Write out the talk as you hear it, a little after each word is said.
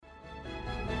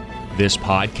This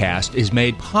podcast is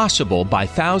made possible by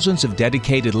thousands of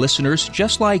dedicated listeners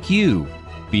just like you.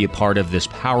 Be a part of this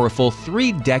powerful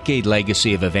 3-decade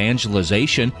legacy of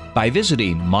evangelization by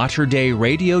visiting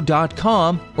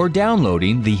materdeiradio.com or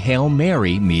downloading the Hail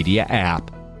Mary Media app.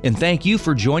 And thank you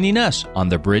for joining us on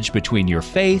the bridge between your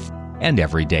faith and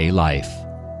everyday life.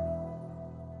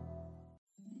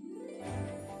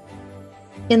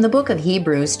 In the book of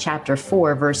Hebrews, chapter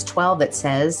 4, verse 12, it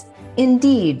says,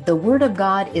 "Indeed, the word of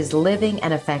God is living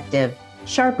and effective,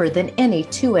 sharper than any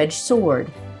two-edged sword,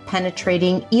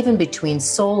 penetrating even between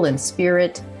soul and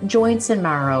spirit, joints and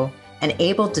marrow, and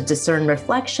able to discern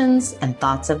reflections and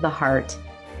thoughts of the heart."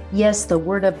 Yes, the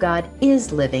word of God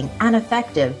is living and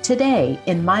effective today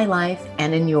in my life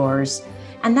and in yours.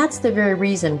 And that's the very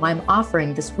reason why I'm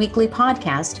offering this weekly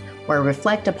podcast where I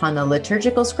reflect upon the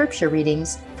liturgical scripture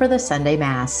readings for the Sunday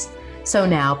Mass. So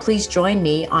now, please join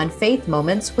me on Faith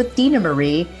Moments with Dina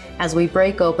Marie as we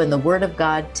break open the Word of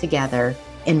God together,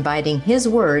 inviting His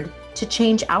Word to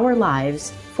change our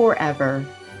lives forever.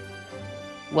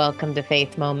 Welcome to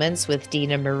Faith Moments with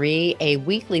Dina Marie, a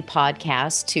weekly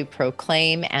podcast to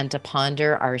proclaim and to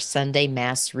ponder our Sunday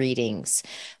Mass readings.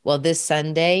 Well, this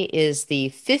Sunday is the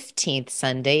 15th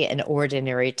Sunday in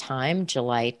Ordinary Time,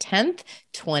 July 10th,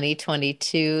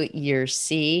 2022, Year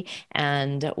C,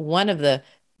 and one of the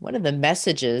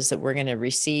messages that we're going to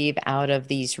receive out of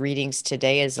these readings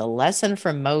today is a lesson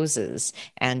from Moses,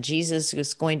 and Jesus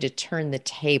is going to turn the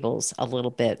tables a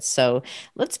little bit. So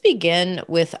let's begin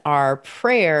with our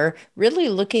prayer, really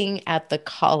looking at the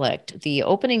collect, the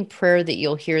opening prayer that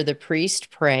you'll hear the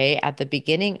priest pray at the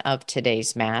beginning of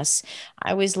today's Mass. I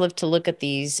always love to look at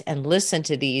these and listen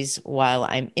to these while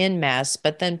I'm in Mass,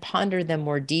 but then ponder them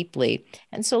more deeply.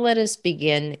 And so let us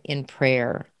begin in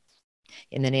prayer.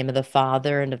 In the name of the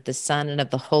Father, and of the Son, and of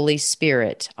the Holy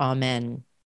Spirit. Amen.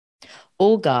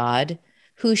 O God,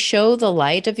 who show the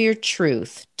light of your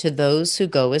truth to those who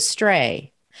go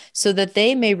astray, so that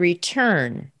they may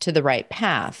return to the right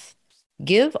path,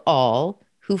 give all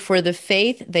who for the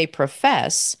faith they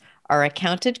profess are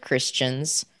accounted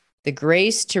Christians the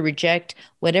grace to reject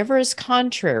whatever is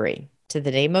contrary to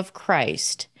the name of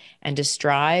Christ, and to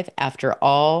strive after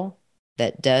all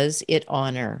that does it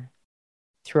honor.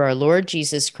 Through our Lord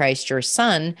Jesus Christ, your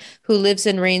Son, who lives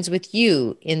and reigns with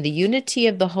you in the unity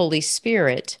of the Holy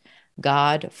Spirit,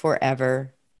 God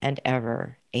forever and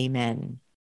ever. Amen.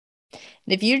 And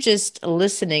if you're just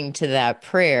listening to that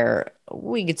prayer,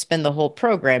 we could spend the whole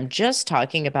program just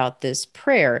talking about this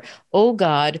prayer. O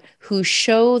God, who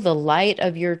show the light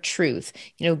of your truth.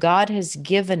 You know, God has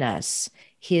given us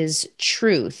His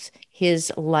truth,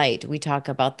 His light. We talk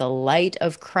about the light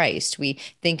of Christ. We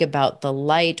think about the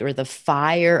light or the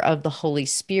fire of the Holy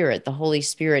Spirit. The Holy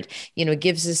Spirit,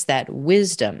 gives us that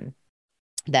wisdom,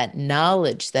 that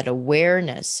knowledge, that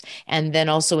awareness, and then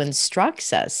also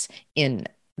instructs us in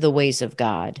the ways of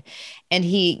God. And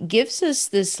He gives us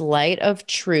this light of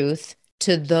truth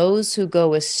to those who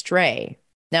go astray.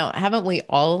 Now, haven't we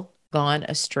all gone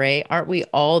astray? Aren't we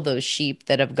all those sheep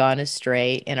that have gone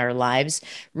astray in our lives?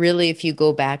 Really, if you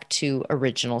go back to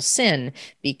original sin,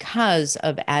 because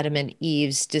of Adam and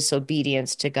Eve's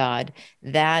disobedience to God,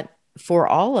 that for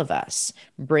all of us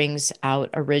brings out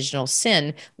original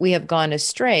sin. We have gone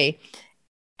astray.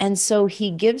 And so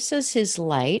He gives us His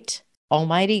light,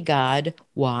 Almighty God.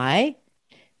 Why?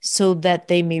 So that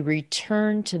they may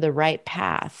return to the right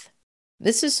path.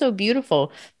 This is so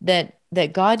beautiful that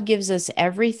God gives us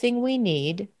everything we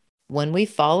need when we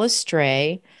fall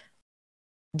astray,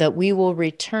 that we will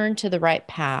return to the right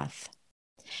path.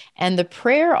 And the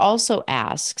prayer also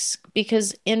asks,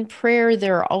 because in prayer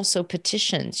there are also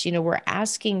petitions. We're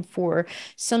asking for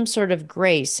some sort of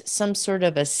grace, some sort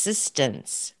of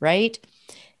assistance, right?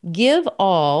 Give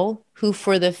all who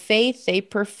for the faith they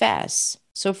profess.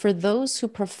 So for those who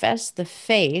profess the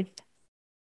faith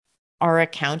are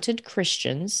accounted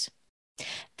Christians,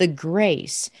 the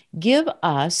grace, give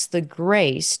us the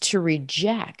grace to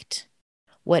reject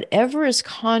whatever is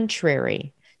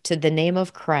contrary to the name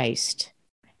of Christ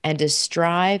and to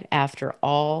strive after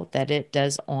all that it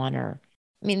does honor.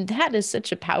 I mean, that is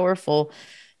such a powerful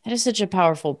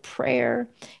prayer.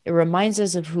 It reminds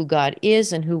us of who God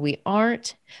is and who we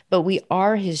aren't, but we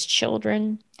are His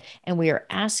children, and we are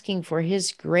asking for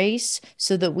His grace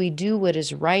so that we do what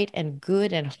is right and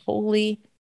good and holy,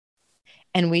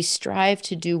 and we strive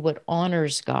to do what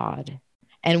honors God.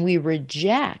 And we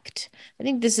reject, I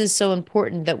think this is so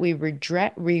important, that we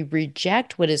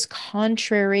reject what is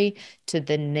contrary to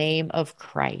the name of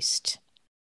Christ.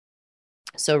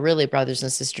 So really, brothers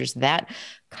and sisters, that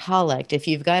collect, if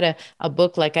you've got a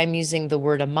book like I'm using, The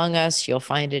Word Among Us, you'll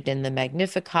find it in the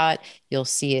Magnificat. You'll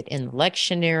see it in the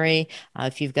lectionary.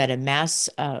 If you've got a mass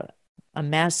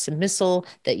missal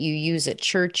that you use at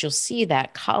church, you'll see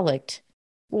that collect.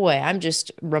 Boy, I'm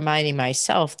just reminding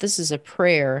myself, this is a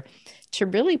prayer to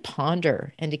really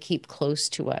ponder and to keep close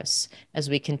to us as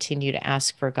we continue to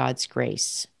ask for God's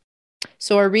grace.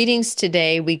 So our readings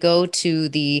today, we go to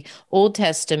the Old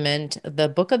Testament, the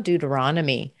book of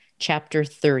Deuteronomy, chapter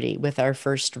 30, with our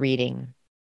first reading.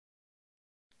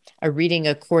 A reading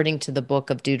according to the book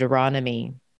of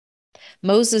Deuteronomy.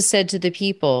 Moses said to the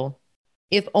people,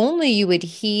 "If only you would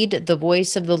heed the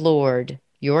voice of the Lord,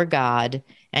 your God,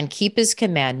 and keep his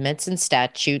commandments and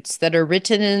statutes that are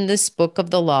written in this book of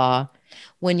the law,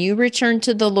 when you return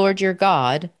to the Lord your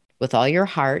God with all your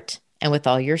heart and with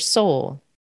all your soul.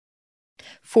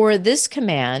 For this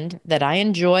command that I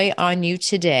enjoy on you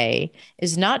today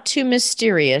is not too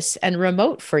mysterious and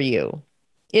remote for you.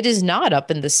 It is not up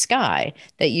in the sky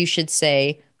that you should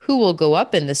say, 'Who will go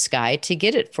up in the sky to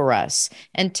get it for us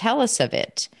and tell us of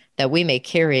it, that we may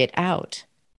carry it out?'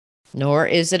 Nor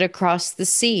is it across the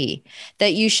sea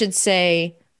that you should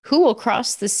say, 'Who will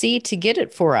cross the sea to get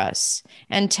it for us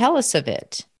and tell us of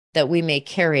it, that we may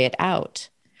carry it out?'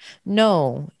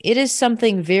 No, it is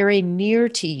something very near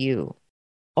to you,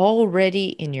 already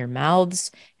in your mouths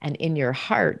and in your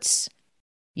hearts.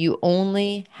 You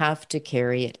only have to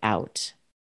carry it out."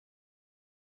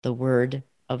 The word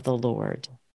of the Lord.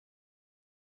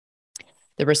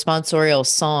 The responsorial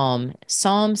psalm,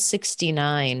 Psalm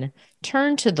 69,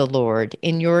 "Turn to the Lord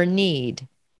in your need,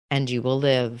 and you will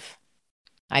live."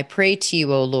 I pray to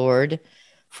you, O Lord,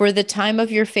 for the time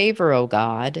of your favor, O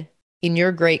God. In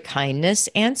your great kindness,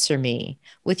 answer me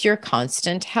with your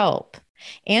constant help.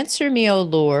 Answer me, O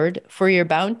Lord, for your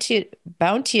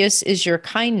bounteous is your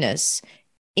kindness.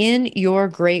 In your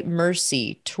great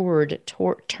mercy,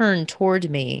 turn toward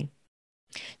me.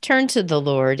 Turn to the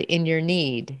Lord in your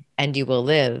need, and you will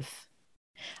live.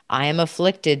 I am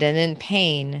afflicted and in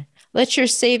pain. Let your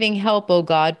saving help, O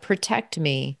God, protect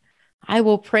me. I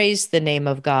will praise the name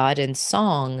of God in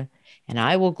song, and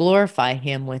I will glorify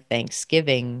him with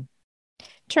thanksgiving.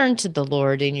 Turn to the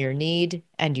Lord in your need,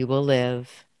 and you will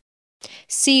live.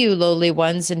 See, you lowly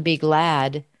ones, and be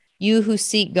glad. You who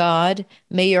seek God,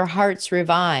 may your hearts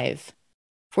revive.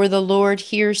 For the Lord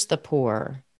hears the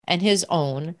poor, and his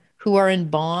own, who are in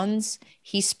bonds,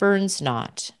 he spurns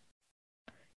not.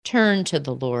 Turn to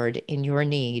the Lord in your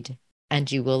need,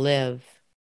 and you will live.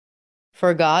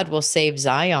 For God will save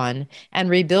Zion and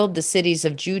rebuild the cities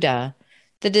of Judah.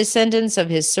 The descendants of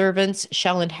his servants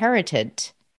shall inherit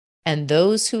it, and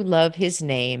those who love his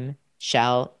name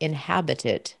shall inhabit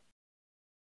it.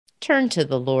 Turn to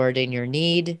the Lord in your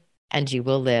need, and you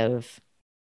will live.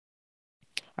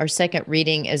 Our second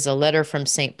reading is a letter from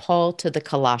St. Paul to the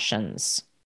Colossians.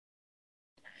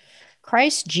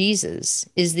 Christ Jesus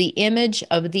is the image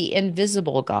of the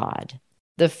invisible God,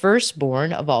 the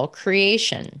firstborn of all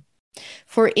creation.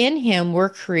 For in him were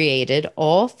created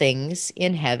all things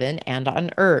in heaven and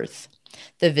on earth,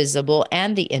 the visible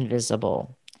and the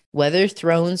invisible, whether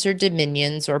thrones or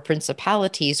dominions or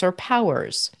principalities or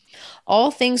powers.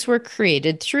 All things were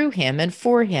created through him and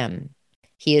for him.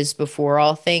 He is before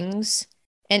all things,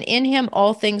 and in him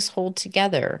all things hold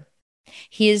together.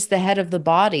 He is the head of the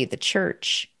body, the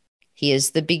church. He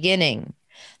is the beginning,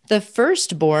 the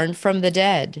firstborn from the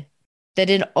dead, that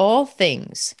in all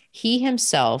things he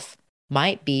himself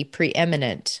might be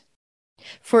preeminent.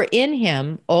 For in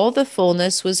him all the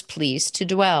fullness was pleased to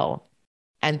dwell,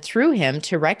 and through him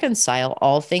to reconcile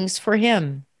all things for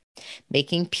him,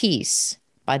 making peace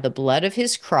by the blood of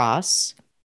his cross,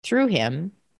 through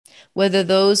him, whether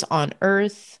those on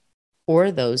earth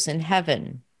or those in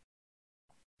heaven.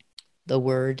 The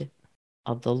word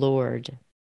of the Lord.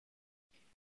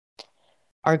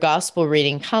 Our gospel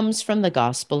reading comes from the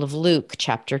Gospel of Luke,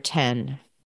 chapter 10.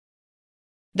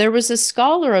 There was a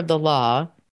scholar of the law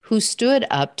who stood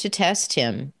up to test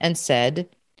him and said,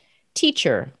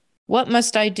 "Teacher, what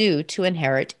must I do to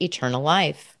inherit eternal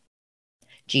life?"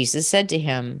 Jesus said to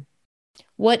him,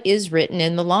 "What is written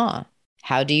in the law?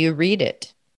 How do you read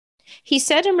it?" He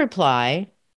said in reply,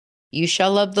 "You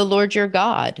shall love the Lord your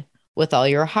God with all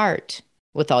your heart,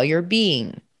 with all your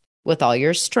being, with all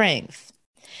your strength,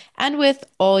 and with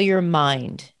all your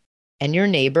mind, and your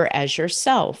neighbor as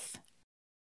yourself."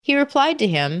 He replied to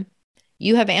him,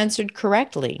 "You have answered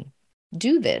correctly.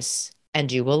 Do this,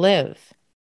 and you will live."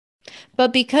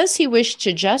 But because he wished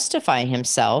to justify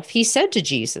himself, he said to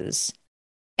Jesus,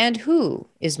 "And who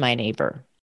is my neighbor?"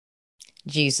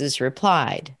 Jesus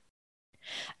replied,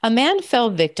 A man fell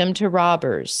victim to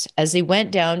robbers as he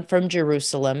went down from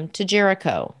Jerusalem to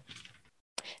Jericho.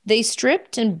 They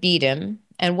stripped and beat him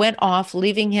and went off,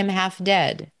 leaving him half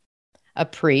dead. A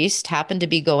priest happened to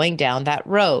be going down that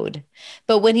road,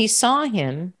 but when he saw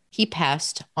him, he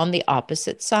passed on the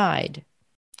opposite side.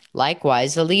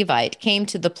 Likewise, a Levite came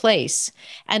to the place,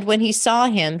 and when he saw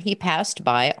him, he passed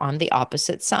by on the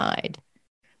opposite side.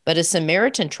 But a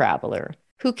Samaritan traveler,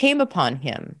 who came upon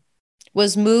him,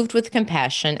 was moved with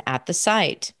compassion at the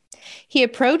sight. He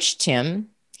approached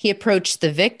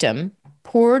the victim,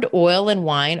 poured oil and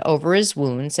wine over his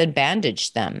wounds, and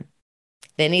bandaged them.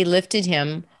 Then he lifted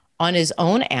him on his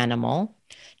own animal,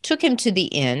 took him to the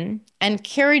inn, and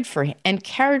cared for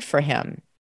him.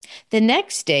 The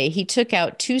next day he took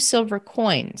out 2 silver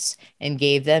coins and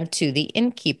gave them to the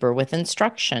innkeeper with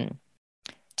instruction.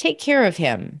 Take care of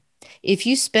him. If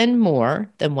you spend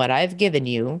more than what I've given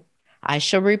you, I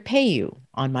shall repay you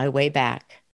on my way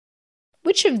back.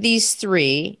 Which of these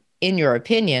 3, in your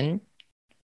opinion,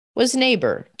 was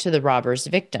neighbor to the robber's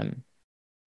victim?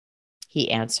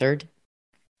 He answered,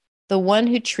 the one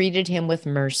who treated him with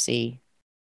mercy.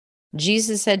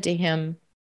 Jesus said to him,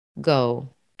 go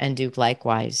and do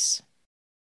likewise.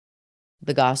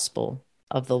 The Gospel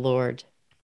of the Lord.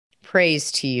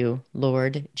 Praise to you,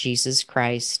 Lord Jesus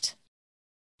Christ.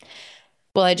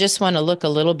 Well, I just want to look a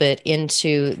little bit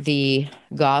into the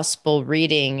gospel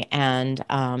reading, and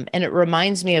it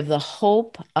reminds me of the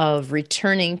hope of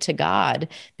returning to God,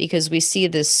 because we see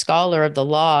this scholar of the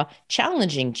law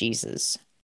challenging Jesus,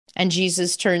 and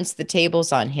Jesus turns the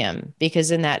tables on him, because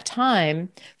in that time,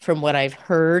 from what I've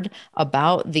heard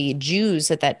about the Jews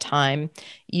at that time,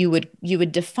 you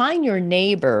would define your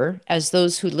neighbor as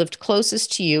those who lived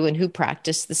closest to you and who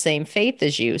practiced the same faith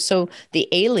as you. So the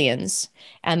aliens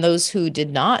and those who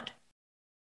did not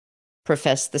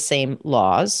profess the same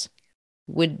laws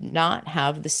would not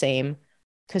have the same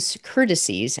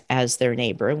courtesies as their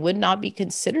neighbor and would not be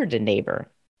considered a neighbor.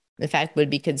 In fact, would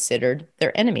be considered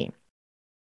their enemy.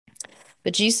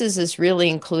 But Jesus is really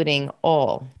including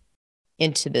all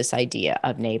into this idea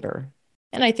of neighbor.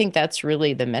 And I think that's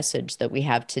really the message that we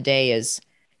have today is,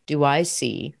 do I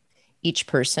see each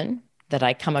person that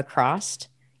I come across,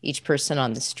 each person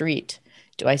on the street,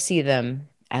 do I see them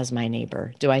as my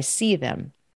neighbor? Do I see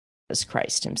them as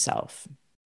Christ himself?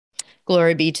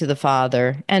 Glory be to the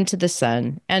Father, and to the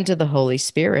Son, and to the Holy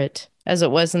Spirit, as it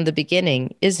was in the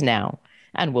beginning, is now,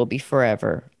 and will be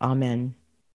forever. Amen.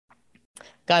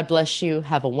 God bless you.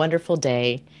 Have a wonderful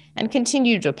day, and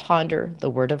continue to ponder the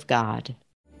Word of God.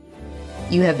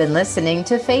 You have been listening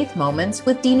to Faith Moments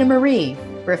with Dina Marie,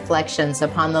 reflections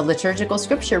upon the liturgical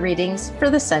scripture readings for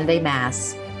the Sunday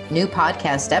Mass. New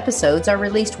podcast episodes are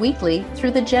released weekly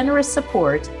through the generous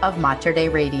support of Mater Dei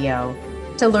Radio.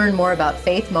 To learn more about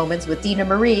Faith Moments with Dina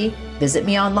Marie, visit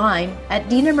me online at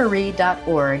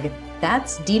dinamarie.org.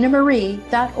 That's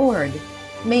dinamarie.org.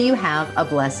 May you have a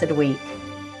blessed week.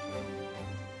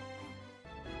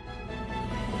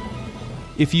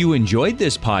 If you enjoyed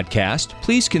this podcast,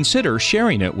 please consider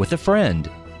sharing it with a friend.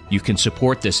 You can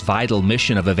support this vital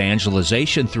mission of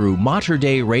evangelization through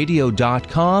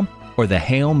materdeiradio.com or the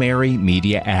Hail Mary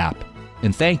Media app.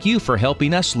 And thank you for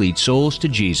helping us lead souls to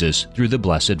Jesus through the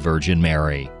Blessed Virgin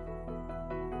Mary.